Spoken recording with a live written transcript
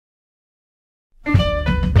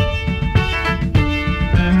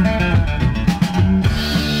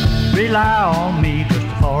Rely on me just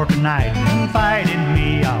for tonight. Confide in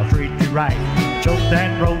me, I'll treat you right. Choke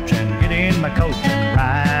that roach and get in my coach and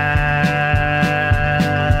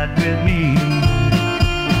ride with me.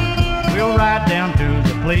 We'll ride down to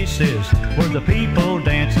the places where the people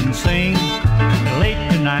dance and sing.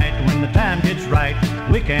 Late tonight when the time gets right,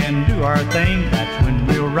 we can do our thing. That's when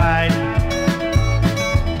we'll ride.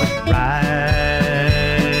 Ride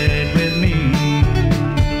with me.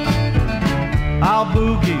 I'll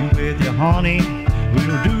boogie with you, honey.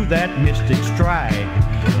 We'll do that mystic stride.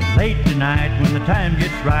 Late tonight when the time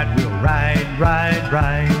gets right, we'll ride, ride,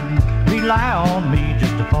 ride. Rely on me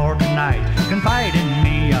just for tonight. Confide in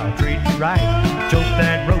me, I'll treat you right. Choke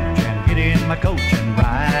that roach and get in my coach and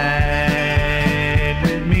ride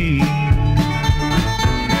with me.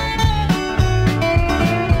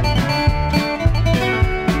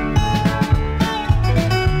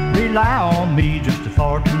 Rely on me just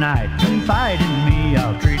for tonight. Confide in me,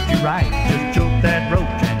 I'll treat you right. Just choke that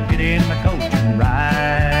roach and get in my coach and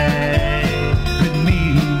ride with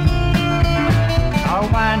me. I'll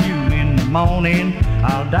wind you in the morning,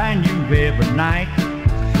 I'll dine you every night.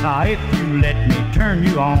 Now if you let me turn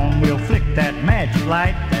you on, we'll flick that magic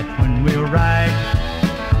light. That's when we'll ride.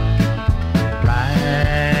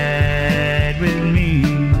 Ride with me.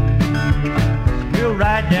 We'll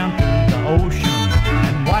ride down to the ocean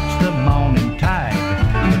and watch the morning tide.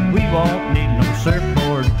 But we won't need no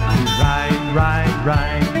surfboard to ride, ride,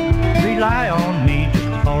 ride.